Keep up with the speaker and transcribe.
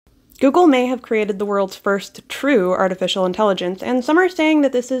Google may have created the world's first true artificial intelligence, and some are saying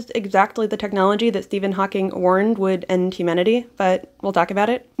that this is exactly the technology that Stephen Hawking warned would end humanity, but we'll talk about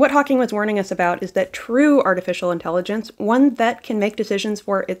it. What Hawking was warning us about is that true artificial intelligence, one that can make decisions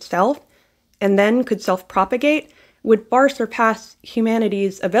for itself and then could self-propagate, would far surpass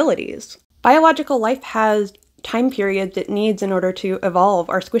humanity's abilities. Biological life has time periods it needs in order to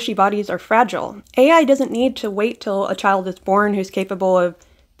evolve. Our squishy bodies are fragile. AI doesn't need to wait till a child is born who's capable of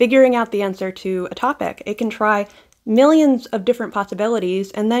figuring out the answer to a topic. It can try millions of different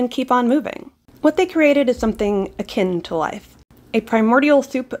possibilities and then keep on moving. What they created is something akin to life. A primordial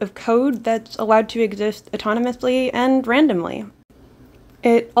soup of code that's allowed to exist autonomously and randomly.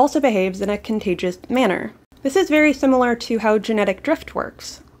 It also behaves in a contagious manner. This is very similar to how genetic drift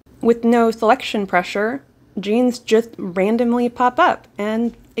works. With no selection pressure, genes just randomly pop up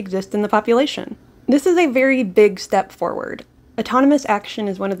and exist in the population. This is a very big step forward. Autonomous action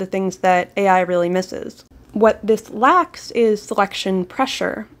is one of the things that AI really misses. What this lacks is selection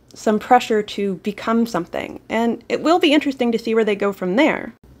pressure, some pressure to become something, and it will be interesting to see where they go from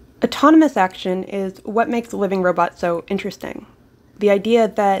there. Autonomous action is what makes a living robot so interesting. The idea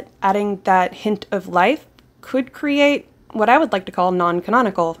that adding that hint of life could create what I would like to call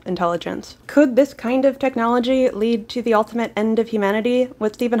non-canonical intelligence. Could this kind of technology lead to the ultimate end of humanity?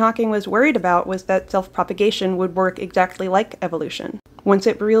 What Stephen Hawking was worried about was that self-propagation would work exactly like evolution. Once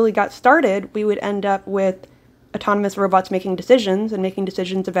it really got started, we would end up with autonomous robots making decisions and making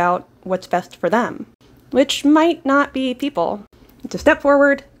decisions about what's best for them, which might not be people. It's a step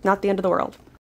forward, not the end of the world.